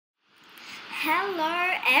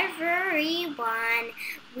Hello everyone!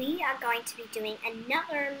 We are going to be doing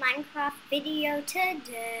another Minecraft video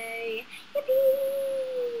today.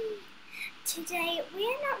 Yippee! Today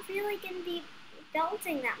we're not really going to be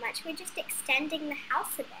building that much, we're just extending the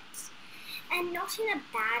house a bit. And not in a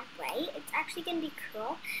bad way, it's actually going to be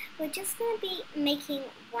cool. We're just going to be making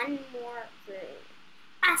one more room.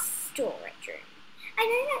 A storage room. I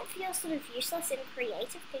know that feels sort of useless and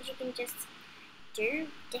creative because you can just do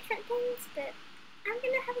different things, but I'm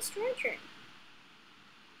gonna have a storage room.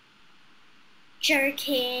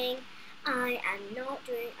 Joking, I am not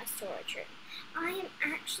doing a storage room. I am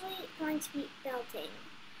actually going to be building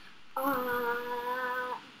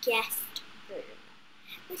a guest room,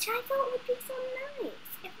 which I thought would be so nice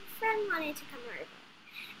if a friend wanted to come over.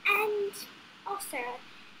 And also,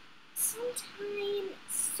 sometime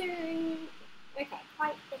soon, okay,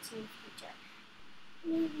 quite a bit in the future,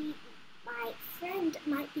 maybe my friend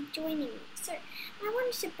might be joining me, so I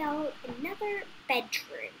wanted to build another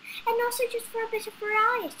bedroom, and also just for a bit of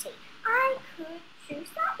variety. I could choose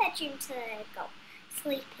that bedroom to go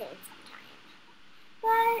sleep in sometime,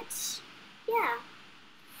 but yeah,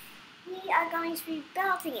 we are going to be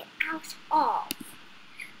building it out of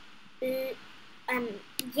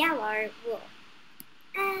yellow wool,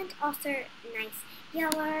 and also nice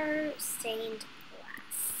yellow stained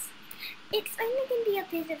glass. It's only going to be a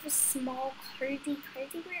bit of a small, cozy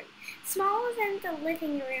room. Smaller than the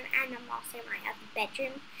living room and also my other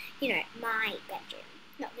bedroom. You know, my bedroom.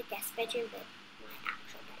 Not the guest bedroom, but my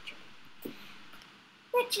actual bedroom.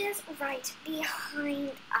 Which is right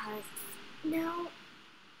behind us. Now,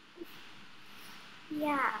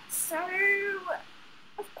 yeah, so,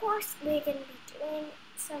 of course, we're going to be doing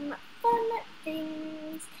some fun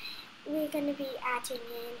things. We're going to be adding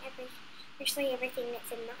in actually everything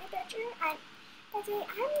that's in my bedroom, and by the way,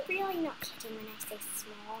 I'm really not kidding when I say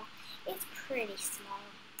small. It's pretty small.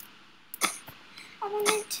 I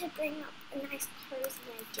wanted to bring up a nice cozy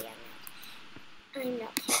idea, and I'm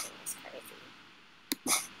not kidding, it's cozy.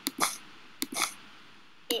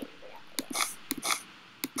 It really is.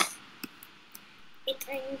 It's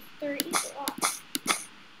only 30 blocks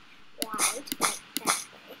wide, like that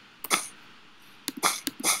way.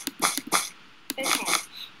 Okay.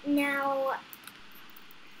 Now,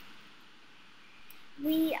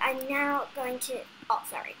 we are now going to,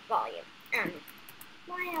 volume.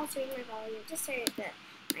 Why else read my volume? Just so that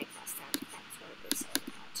Minecraft sound effects won't be so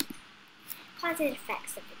loud. Because it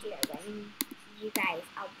affects the video when you guys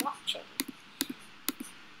are watching.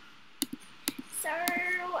 So,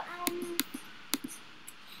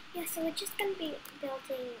 yeah, so we're just going to be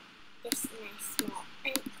building this nice, small,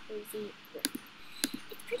 and cozy room.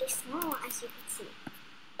 It's pretty small, as you can see.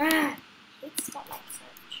 I hate spotlight so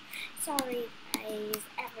much. Sorry guys,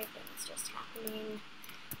 everything's just happening.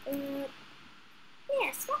 Yeah,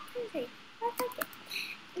 it's not cozy. I like it.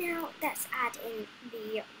 Now let's add in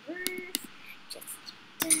the roof. Just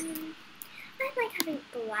I like having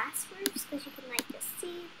glass roofs because you can like just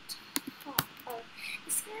see the top of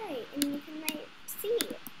the sky and you can like see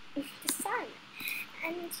the sun.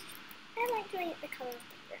 And I like doing it the color of the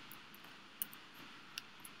room.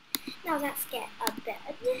 Now let's get a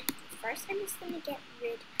bed. First, I'm just going to get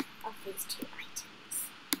rid of these two items.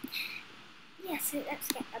 Yeah, so let's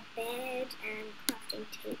get a bed and crafting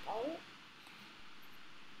table.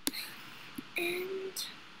 And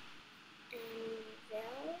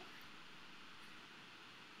anvil.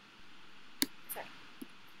 Sorry.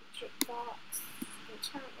 Jukebox,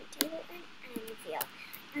 enchantment table, and anvil.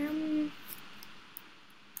 I'm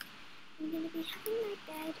going to be having my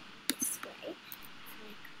bed this way.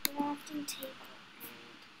 Crafting table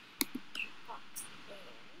and box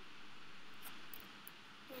there.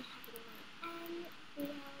 And having my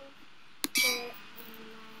anvil here and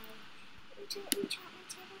my enchantment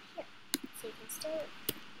table here. So you can still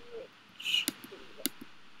reach the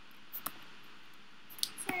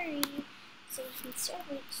so you can still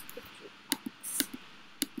reach the jukebox.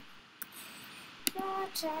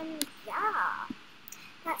 But yeah.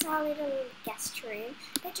 That's our little guest room.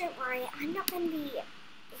 But don't worry, I'm not going to be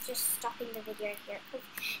just stopping the video here because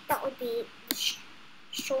that would be the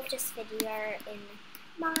shortest video in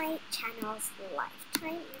my channel's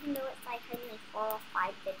lifetime, even though it's like only 4 or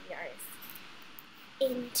 5 videos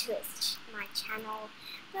into my channel.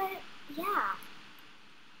 But yeah,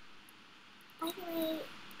 by the way,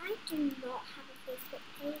 I do not have a Facebook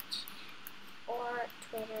page or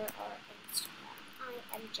Twitter or Instagram.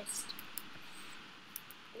 I am just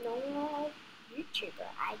normal YouTuber.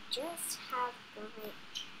 I just have my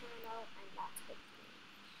channel and that's with me.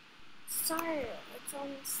 So it's on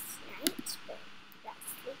night, but let's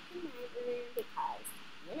sleep in my room because,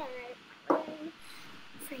 you know, my room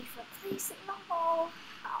nice little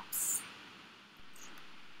house.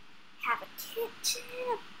 Have a kitchen,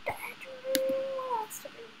 a bedroom. What else do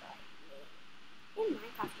we need? In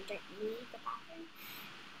Minecraft, you don't need the bathroom.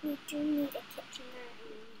 We do need a kitchen there,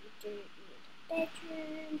 and we do need a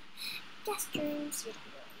bedroom. Guest rooms, you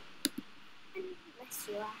don't really need, unless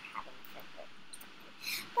you are having a favorite or something.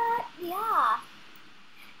 But yeah,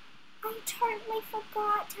 I totally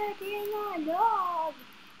forgot to bring a dog.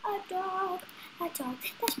 A dog.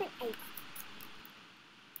 That's my ape.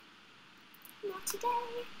 Not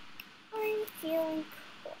today. I'm feeling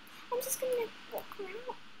cool. I'm just gonna walk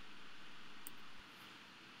around.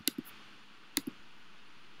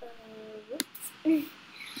 Whoops.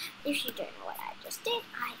 If you don't know what I just did,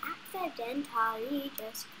 I accidentally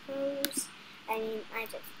just closed. I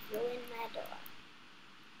just ruined my door.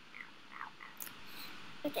 Ow, ow,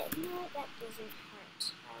 ow. Okay, no, that doesn't hurt.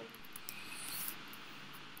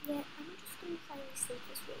 Yeah, I'm just gonna find the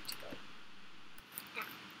safest way to go. Ow.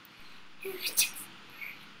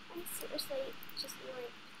 I seriously just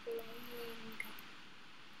like playing.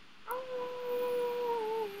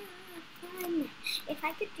 Oh, fun. If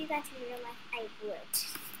I could do that in real life, I would.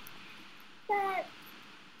 But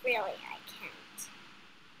really, I can't.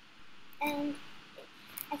 And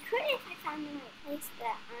I could if I found the right place,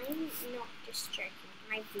 but I'm not just joking.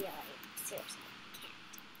 I really, seriously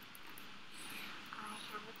can't. I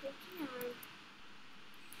have a broken arm.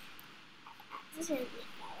 I accidentally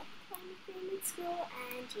fell off a climbing room in school,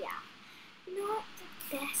 and yeah, not the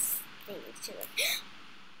best thing to do.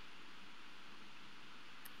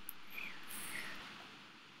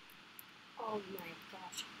 Oh my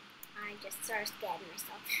gosh, I just started scaring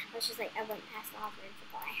myself. I was just like, I went past the offer and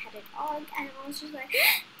forgot I had a dog, and I was just like,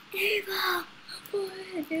 Ava,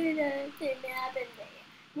 what did happen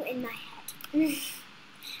there? In my head.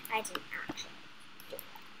 I didn't actually do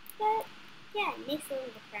that. But yeah, nice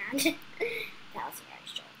little background. That was a very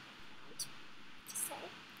short background, to say.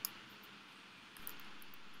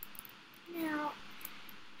 Now,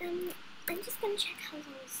 I'm just gonna check how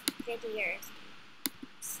long this video is.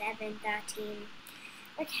 7:13.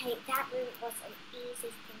 Okay, that really was an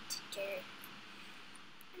easy thing to do.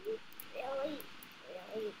 I'm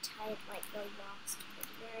really tired like the last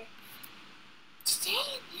video. Today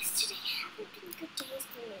and yesterday haven't been good days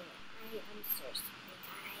for me. I am so sorry,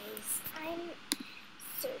 guys. I'm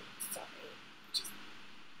so sorry. Just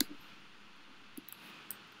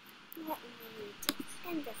let me just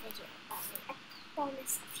end the video early. I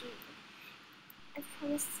promise.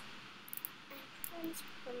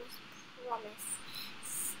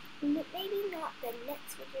 Maybe not the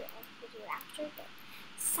next video or the video after, but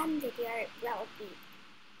some video will be.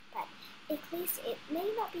 But at least it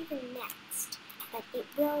may not be the next, but it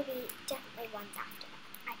will be definitely ones after that.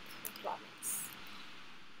 I promise.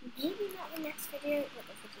 Maybe not the next video, but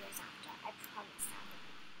the videos after. I promise that will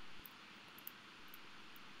be.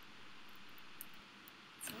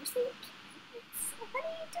 Seriously? What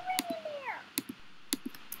are you doing in there?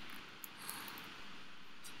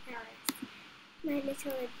 My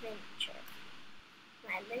little adventure.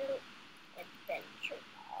 My little adventure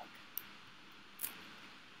dog.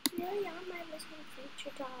 Really are my little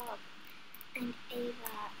adventure dog. And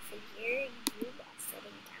Ava, for you are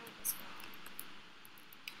sitting down as well.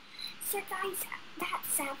 So guys, that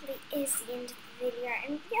sadly is the end of the video.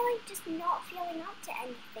 I'm really just not feeling up to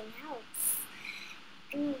anything else.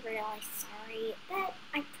 I'm really sorry, but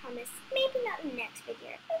I promise maybe not in the next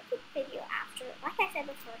video, but the video after, like I said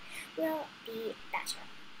before, will be better.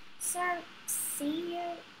 So, see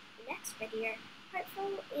you next video.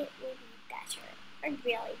 Hopefully it will be better. I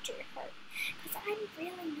really do hope, because I'm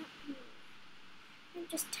really not, I'm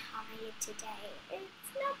just tired today.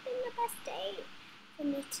 It's not been the best day for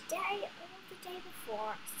me today or the day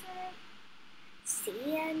before. So, see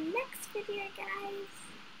you next video, guys.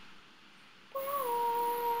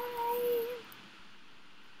 Bye!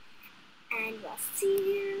 And we'll see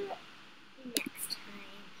you next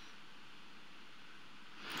time.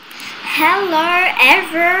 Hello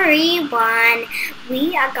everyone!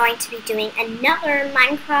 We are going to be doing another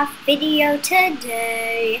Minecraft video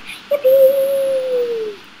today.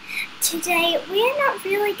 Yippee! Today we're not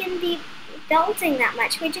really going to be building that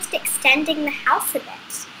much, we're just extending the house a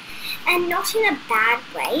bit. And not in a bad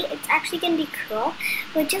way, it's actually going to be cool.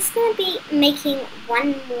 We're just going to be making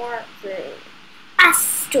one more room. A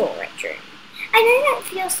storage room. I know that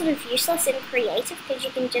feels sort of useless and creative because you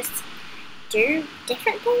can just do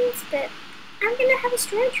different things, but I'm going to have a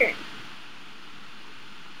storage room.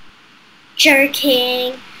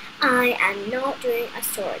 Joking. I am not doing a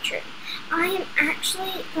storage room. I am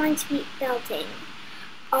actually going to be building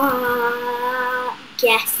a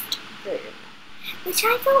guest room. which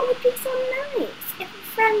I thought would be so nice if a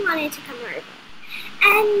friend wanted to come over.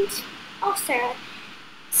 And also,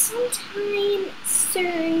 sometime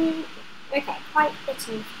soon, okay, quite a bit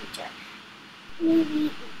in the future,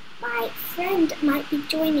 maybe my friend might be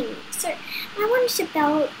joining me. So I wanted to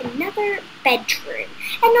build another bedroom,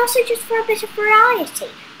 and also just for a bit of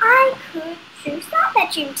variety, I could choose that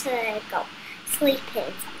bedroom to go sleep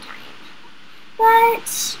in sometime.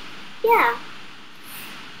 But yeah,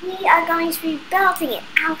 we are going to be building it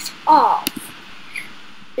out of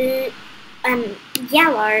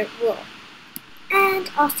yellow wool, and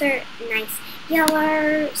also nice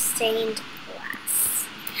yellow stained glass.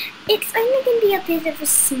 It's only going to be a bit of a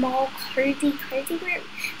small, cozy room,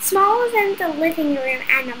 smaller than the living room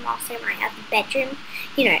and also my other bedroom.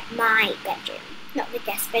 You know, my bedroom, not the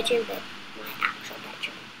guest bedroom, but my actual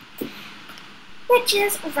bedroom, which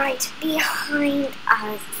is right behind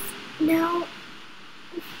us. Now,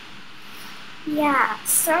 yeah,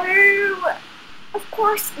 so of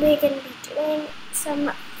course we're going to be doing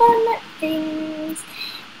some fun things.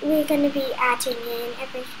 We're going to be adding in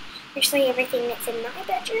especially everything that's in my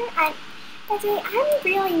bedroom. And by the way, I'm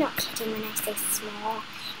really not kidding when I say small.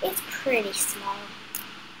 It's pretty small.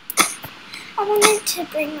 I wanted to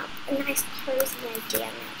bring up a nice cozy idea.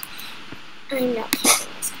 I'm not kidding,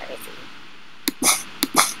 it's cozy.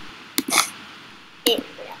 It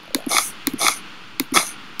really is.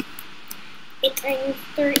 It's only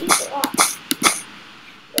 30 blocks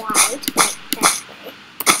wide, like that way.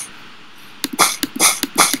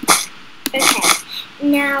 Okay,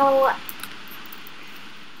 now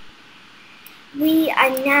we are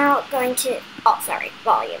now going to,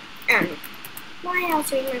 volume. Why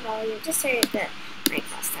else read my volume? Just so the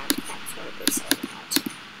Minecraft sound effects won't be so loud.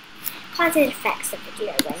 Because it affects the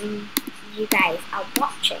video when you guys are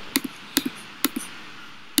watching.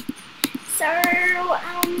 So,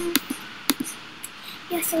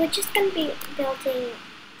 yeah, so we're just going to be building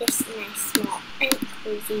this nice, small, and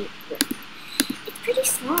cozy room. It's pretty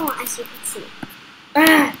small, as you can see.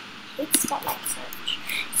 I hate spotlight search.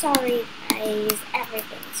 Sorry, guys,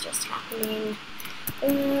 everything's just happening.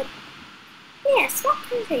 Yeah, it's not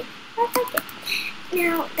cozy. I like it.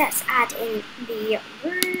 Now, let's add in the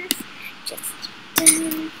roof. Just, I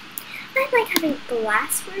like having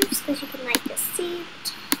glass roofs because you can, like, just see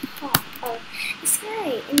the top of the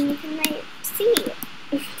sky and you can, like, see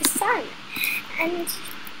the sun. And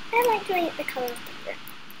I like doing it the color of the room.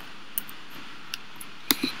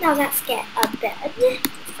 Now let's get a bed.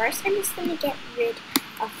 First, I'm just going to get rid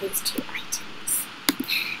of these two items.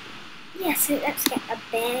 Yeah, so let's get a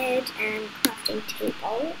bed and crafting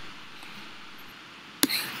table.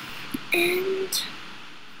 And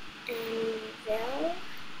anvil.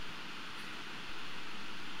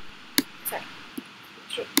 Sorry.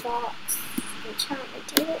 Jukebox, enchantment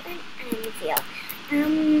table, and anvil.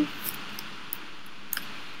 I'm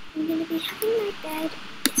going to be having my bed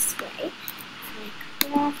this way. My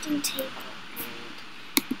crafting table and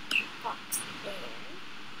jukebox there.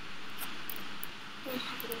 And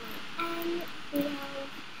having my anvil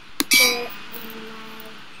here and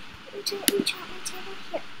my little enchantment table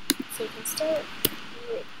here. So you can still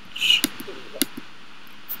reach the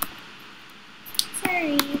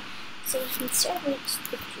so you can still reach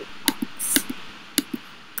the jukebox.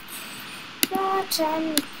 But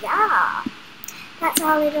yeah. That's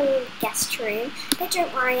our little guest room. But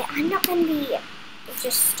don't worry, I'm not going to be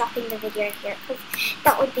just stopping the video here because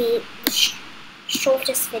that would be the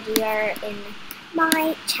shortest video in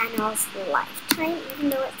my channel's lifetime, even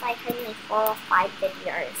though it's like only 4 or 5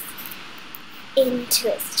 videos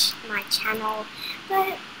into my channel.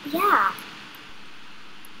 But yeah.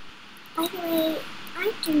 By the way,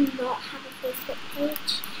 I do not have a Facebook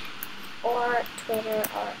page or Twitter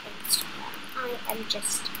or Instagram. I am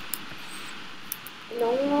just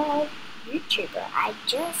normal YouTuber. I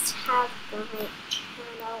just have my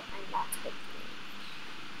channel and that's with me.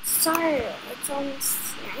 So it's on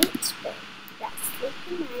night, but let's sleep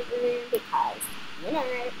in my room because, you know,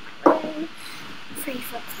 my room, free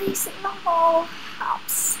for place in the whole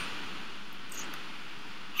house.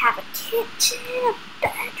 Have a kitchen, a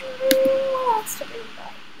bedroom. What else do we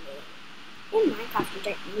like? In Minecraft, you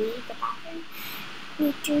don't need the bathroom. We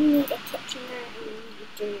do need a kitchen and we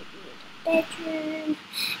do need bedroom,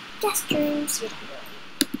 guest rooms, you don't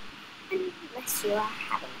really need, unless you are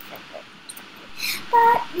having a friend or something.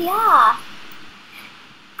 But yeah,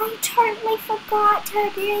 I totally forgot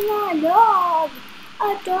to bring a dog.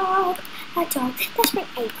 Let's bring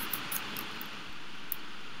a dog.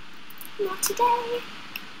 Not today.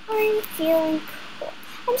 I'm feeling cool.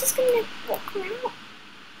 I'm just gonna walk around.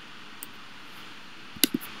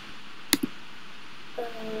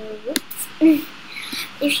 Whoops.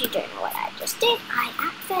 if you don't know what I just did, I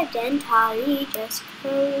accidentally just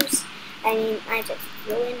closed. I just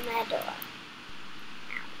ruined my door.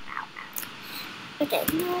 Ow, ow, ow. Okay,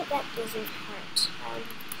 no, that doesn't hurt.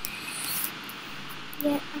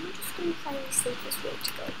 Yeah, I'm just gonna find the safest way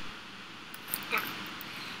to go. Ow.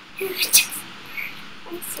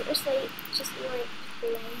 I'm seriously just like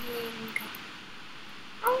playing.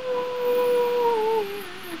 Oh,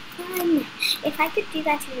 fun. If I could do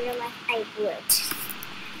that in real life, I would.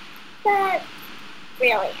 But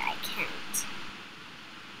really, I can't.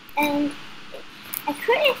 And I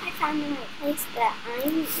could if I found the right place, but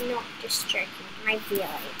I'm not just joking. I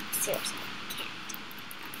really, seriously can't.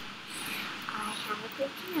 I have a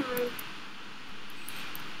broken arm.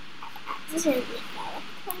 I accidentally fell off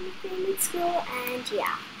a climbing frame in school, and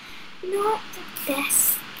yeah, not the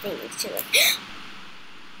best thing to do.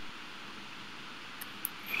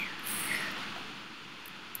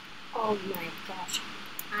 Oh my gosh.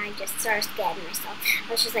 I just started scaring myself.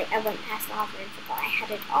 I was just like, I went past the office and forgot I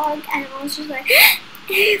had a dog, and I was just like,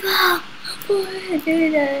 Ava, what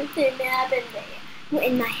did that happen there?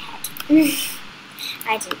 In my head.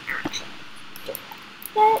 I didn't actually do that.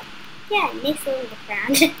 But, yeah, nice little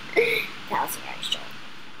background. That was a very short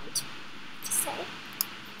background, to say.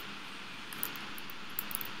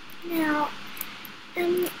 Now,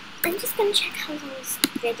 I'm just gonna check how long this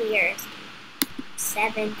video is.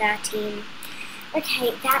 7:13.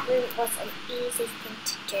 Okay, that really was an easy thing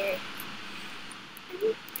to do.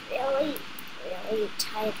 I'm really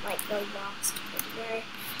tired like the last video.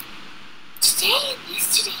 Today and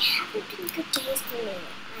yesterday haven't been good days for me.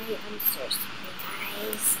 I am so sorry,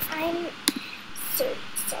 guys. I'm so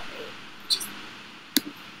sorry. Just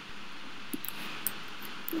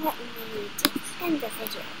let me defend the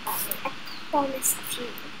video. I promise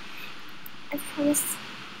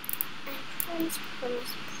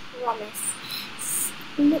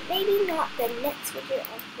maybe not the next video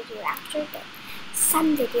or video after, but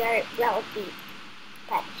some video will be.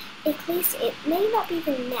 But at least it may not be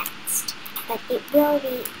the next, but it will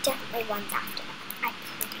be definitely one after that. I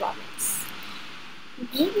promise.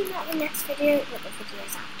 Maybe not the next video, but the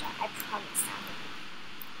videos after. I promise that will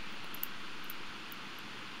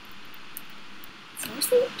be.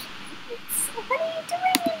 Seriously, kids? What are you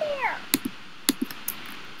doing in there?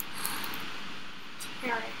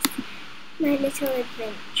 Terrace. My little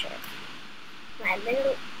adventure. My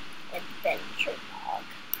little adventure dog.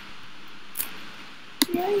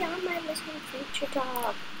 Really are my little adventure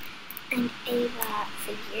dog. And Ava,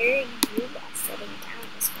 for you are sitting down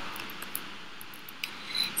as well.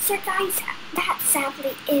 So guys, that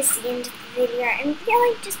sadly is the end of the video. I'm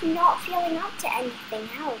really just not feeling up to anything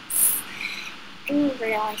else. I'm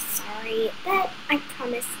really sorry, but I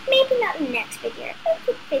promise maybe not in the next video, but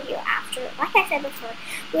the video after, like I said before,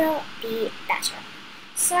 will be better.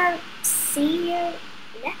 So, see you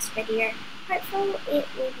next video. Hopefully it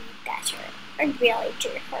will be better. I really do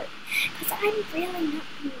hope, because I'm really not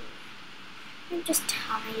good. I'm just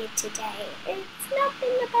tired today. It's not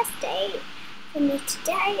been the best day for me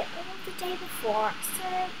today or the day before. So,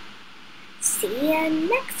 see you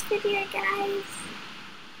next video, guys.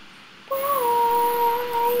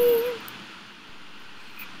 Bye!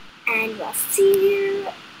 And we'll see you